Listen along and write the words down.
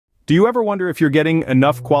Do you ever wonder if you're getting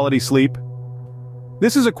enough quality sleep?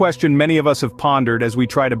 This is a question many of us have pondered as we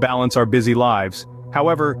try to balance our busy lives.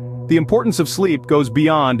 However, the importance of sleep goes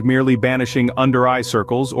beyond merely banishing under-eye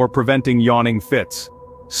circles or preventing yawning fits.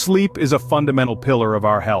 Sleep is a fundamental pillar of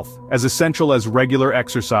our health, as essential as regular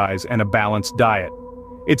exercise and a balanced diet.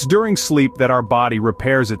 It's during sleep that our body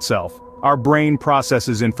repairs itself, our brain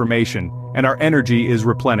processes information, and our energy is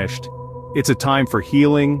replenished. It's a time for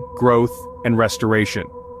healing, growth, and restoration.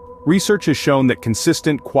 Research has shown that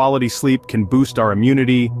consistent quality sleep can boost our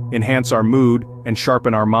immunity, enhance our mood, and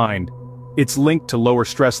sharpen our mind. It's linked to lower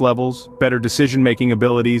stress levels, better decision-making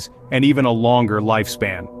abilities, and even a longer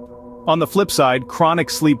lifespan. On the flip side,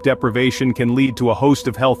 chronic sleep deprivation can lead to a host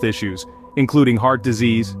of health issues, including heart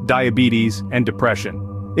disease, diabetes, and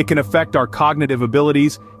depression. It can affect our cognitive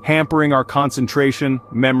abilities, hampering our concentration,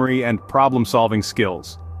 memory, and problem-solving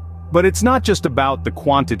skills. But it's not just about the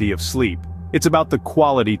quantity of sleep. It's about the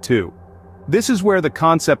quality too. This is where the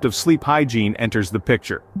concept of sleep hygiene enters the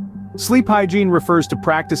picture. Sleep hygiene refers to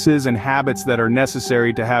practices and habits that are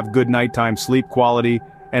necessary to have good nighttime sleep quality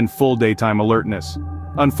and full daytime alertness.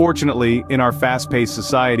 Unfortunately, in our fast-paced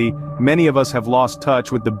society, many of us have lost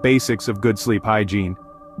touch with the basics of good sleep hygiene.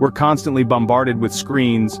 We're constantly bombarded with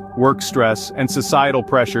screens, work stress, and societal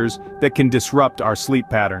pressures that can disrupt our sleep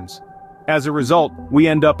patterns. As a result, we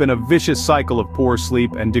end up in a vicious cycle of poor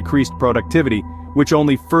sleep and decreased productivity, which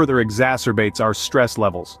only further exacerbates our stress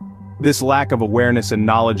levels. This lack of awareness and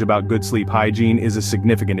knowledge about good sleep hygiene is a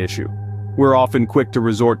significant issue. We're often quick to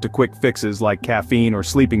resort to quick fixes like caffeine or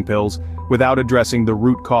sleeping pills without addressing the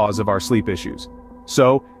root cause of our sleep issues.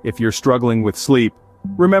 So, if you're struggling with sleep,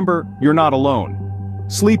 remember, you're not alone.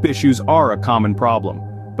 Sleep issues are a common problem,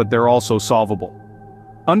 but they're also solvable.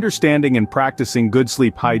 Understanding and practicing good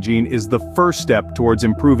sleep hygiene is the first step towards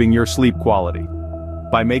improving your sleep quality.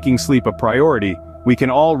 By making sleep a priority, we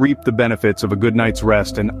can all reap the benefits of a good night's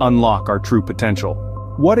rest and unlock our true potential.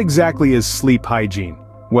 What exactly is sleep hygiene?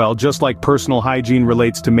 Well, just like personal hygiene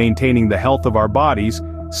relates to maintaining the health of our bodies,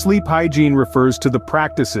 sleep hygiene refers to the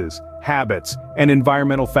practices, habits, and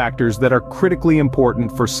environmental factors that are critically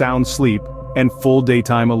important for sound sleep and full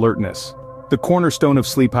daytime alertness. The cornerstone of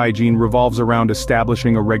sleep hygiene revolves around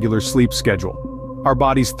establishing a regular sleep schedule. Our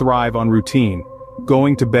bodies thrive on routine.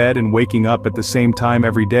 Going to bed and waking up at the same time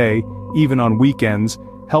every day, even on weekends,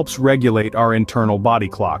 helps regulate our internal body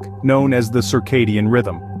clock, known as the circadian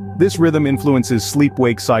rhythm. This rhythm influences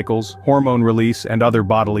sleep-wake cycles, hormone release, and other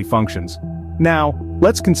bodily functions. Now,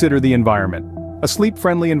 let's consider the environment. A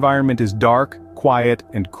sleep-friendly environment is dark, quiet,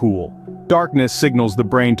 and cool. Darkness signals the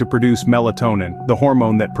brain to produce melatonin, the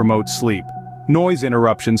hormone that promotes sleep. Noise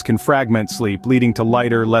interruptions can fragment sleep, leading to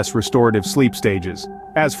lighter, less restorative sleep stages.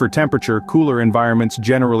 As for temperature, cooler environments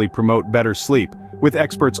generally promote better sleep, with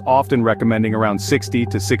experts often recommending around 60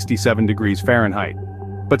 to 67 degrees Fahrenheit.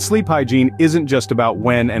 But sleep hygiene isn't just about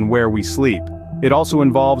when and where we sleep. It also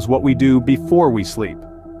involves what we do before we sleep.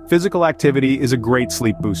 Physical activity is a great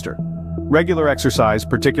sleep booster. Regular exercise,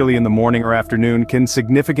 particularly in the morning or afternoon, can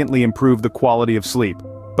significantly improve the quality of sleep.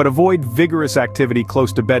 But avoid vigorous activity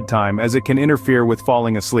close to bedtime as it can interfere with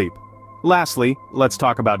falling asleep. Lastly, let's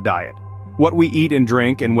talk about diet. What we eat and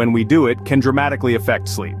drink and when we do it can dramatically affect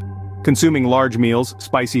sleep. Consuming large meals,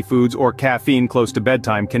 spicy foods, or caffeine close to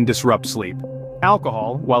bedtime can disrupt sleep.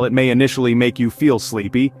 Alcohol, while it may initially make you feel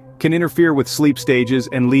sleepy, can interfere with sleep stages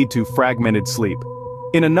and lead to fragmented sleep.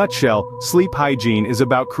 In a nutshell, sleep hygiene is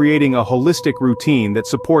about creating a holistic routine that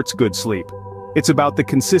supports good sleep. It's about the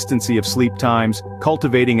consistency of sleep times,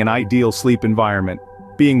 cultivating an ideal sleep environment,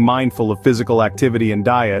 being mindful of physical activity and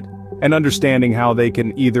diet, and understanding how they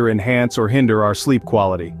can either enhance or hinder our sleep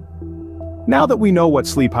quality. Now that we know what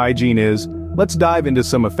sleep hygiene is, let's dive into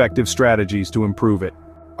some effective strategies to improve it.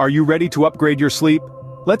 Are you ready to upgrade your sleep?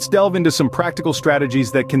 Let's delve into some practical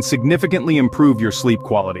strategies that can significantly improve your sleep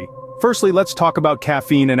quality. Firstly, let's talk about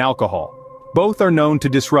caffeine and alcohol. Both are known to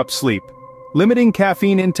disrupt sleep. Limiting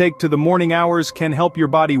caffeine intake to the morning hours can help your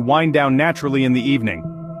body wind down naturally in the evening.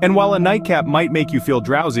 And while a nightcap might make you feel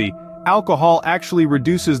drowsy, alcohol actually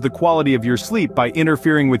reduces the quality of your sleep by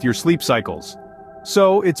interfering with your sleep cycles.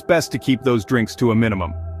 So, it's best to keep those drinks to a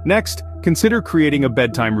minimum. Next, consider creating a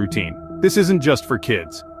bedtime routine. This isn't just for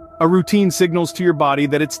kids. A routine signals to your body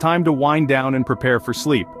that it's time to wind down and prepare for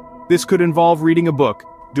sleep. This could involve reading a book,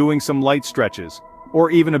 doing some light stretches,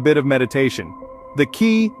 or even a bit of meditation. The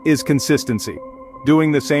key is consistency.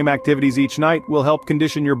 Doing the same activities each night will help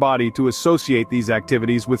condition your body to associate these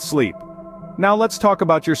activities with sleep. Now let's talk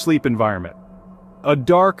about your sleep environment. A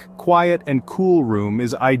dark, quiet, and cool room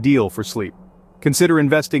is ideal for sleep. Consider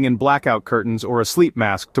investing in blackout curtains or a sleep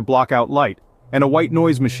mask to block out light. and a white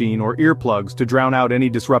noise machine or earplugs to drown out any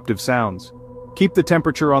disruptive sounds. Keep the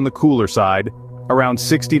temperature on the cooler side. Around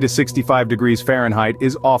 60 to 65 degrees Fahrenheit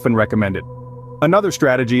is often recommended. Another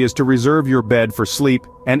strategy is to reserve your bed for sleep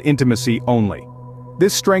and intimacy only.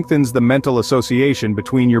 This strengthens the mental association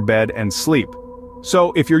between your bed and sleep.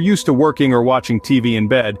 So, if you're used to working or watching TV in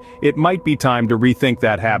bed, it might be time to rethink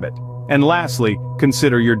that habit. And lastly,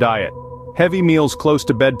 consider your diet. Heavy meals close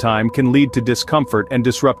to bedtime can lead to discomfort and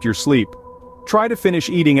disrupt your sleep. Try to finish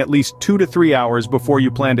eating at least 2 to 3 hours before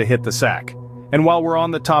you plan to hit the sack. And while we're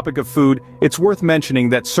on the topic of food, it's worth mentioning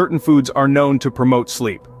that certain foods are known to promote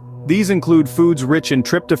sleep. These include foods rich in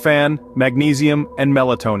tryptophan, magnesium, and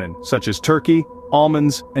melatonin, such as turkey,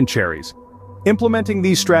 almonds, and cherries. Implementing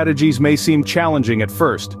these strategies may seem challenging at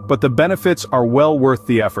first, but the benefits are well worth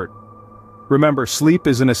the effort. Remember, sleep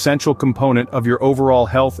is an essential component of your overall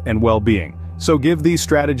health and well-being, so give these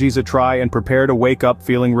strategies a try and prepare to wake up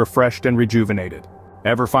feeling refreshed and rejuvenated.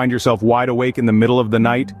 Ever find yourself wide awake in the middle of the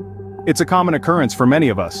night? It's a common occurrence for many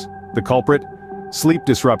of us. The culprit? Sleep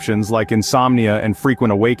disruptions like insomnia and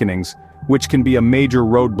frequent awakenings, which can be a major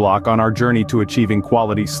roadblock on our journey to achieving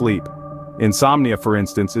quality sleep. Insomnia, for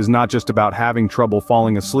instance, is not just about having trouble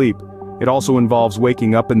falling asleep. It also involves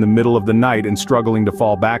waking up in the middle of the night and struggling to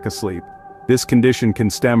fall back asleep. This condition can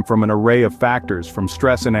stem from an array of factors, from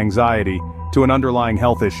stress and anxiety to an underlying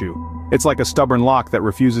health issue. It's like a stubborn lock that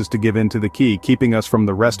refuses to give in to the key, keeping us from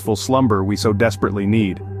the restful slumber we so desperately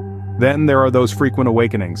need. Then there are those frequent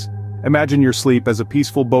awakenings. Imagine your sleep as a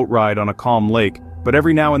peaceful boat ride on a calm lake, but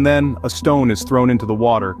every now and then, a stone is thrown into the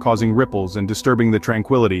water, causing ripples and disturbing the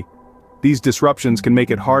tranquility. These disruptions can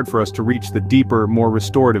make it hard for us to reach the deeper, more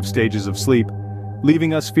restorative stages of sleep,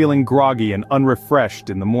 leaving us feeling groggy and unrefreshed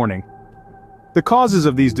in the morning. The causes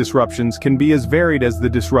of these disruptions can be as varied as the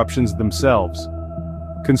disruptions themselves.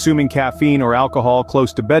 Consuming caffeine or alcohol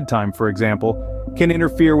close to bedtime, for example, can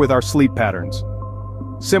interfere with our sleep patterns.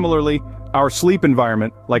 Similarly, our sleep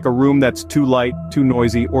environment, like a room that's too light, too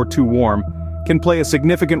noisy, or too warm, can play a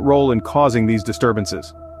significant role in causing these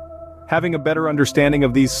disturbances. Having a better understanding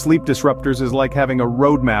of these sleep disruptors is like having a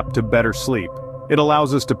roadmap to better sleep. It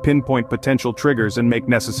allows us to pinpoint potential triggers and make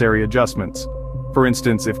necessary adjustments. For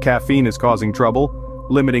instance, if caffeine is causing trouble,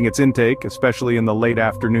 limiting its intake, especially in the late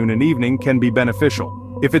afternoon and evening, can be beneficial.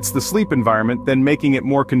 If it's the sleep environment, then making it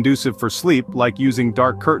more conducive for sleep, like using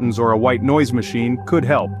dark curtains or a white noise machine, could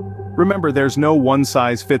help. Remember, there's no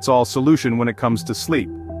one-size-fits-all solution when it comes to sleep.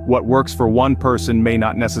 What works for one person may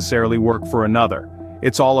not necessarily work for another.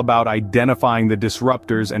 It's all about identifying the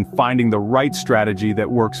disruptors and finding the right strategy that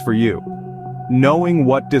works for you. Knowing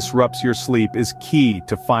what disrupts your sleep is key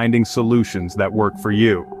to finding solutions that work for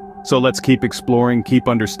you. So let's keep exploring, keep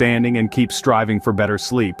understanding, and keep striving for better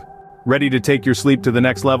sleep. Ready to take your sleep to the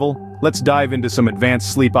next level? Let's dive into some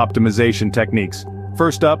advanced sleep optimization techniques.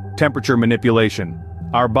 First up, temperature manipulation.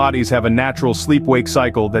 Our bodies have a natural sleep-wake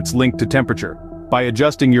cycle that's linked to temperature. By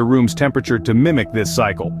adjusting your room's temperature to mimic this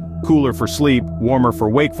cycle, cooler for sleep, warmer for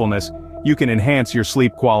wakefulness, you can enhance your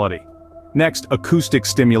sleep quality. Next, acoustic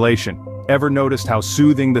stimulation. Ever noticed how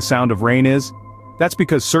soothing the sound of rain is? That's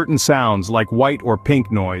because certain sounds, like white or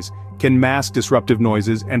pink noise, can mask disruptive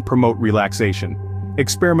noises and promote relaxation.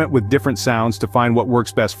 Experiment with different sounds to find what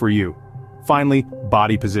works best for you. Finally,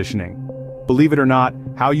 body positioning. Believe it or not,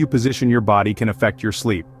 how you position your body can affect your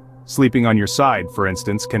sleep. Sleeping on your side, for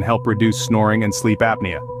instance, can help reduce snoring and sleep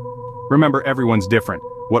apnea. Remember, everyone's different.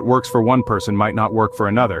 What works for one person might not work for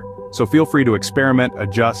another, so feel free to experiment,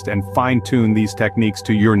 adjust, and fine-tune these techniques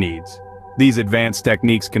to your needs. These advanced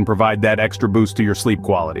techniques can provide that extra boost to your sleep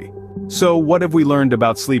quality. So, what have we learned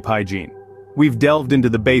about sleep hygiene? We've delved into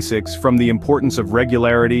the basics, from the importance of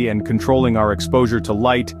regularity and controlling our exposure to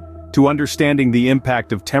light, to understanding the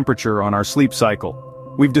impact of temperature on our sleep cycle.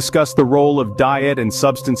 We've discussed the role of diet and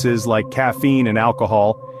substances like caffeine and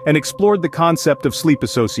alcohol, and explored the concept of sleep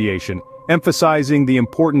association, emphasizing the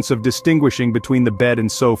importance of distinguishing between the bed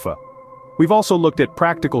and sofa. We've also looked at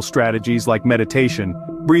practical strategies like meditation,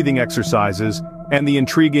 breathing exercises, and the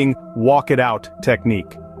intriguing walk it out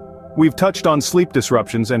technique. We've touched on sleep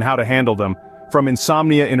disruptions and how to handle them, from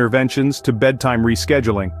insomnia interventions to bedtime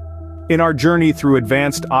rescheduling. In our journey through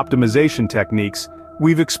advanced optimization techniques,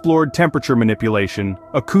 we've explored temperature manipulation,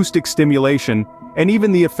 acoustic stimulation, and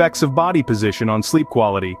even the effects of body position on sleep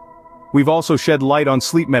quality. We've also shed light on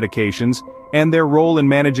sleep medications and their role in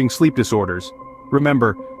managing sleep disorders.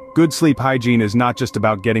 Remember, good sleep hygiene is not just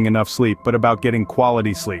about getting enough sleep, but about getting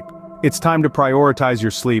quality sleep. It's time to prioritize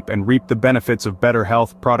your sleep and reap the benefits of better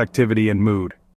health, productivity, and mood.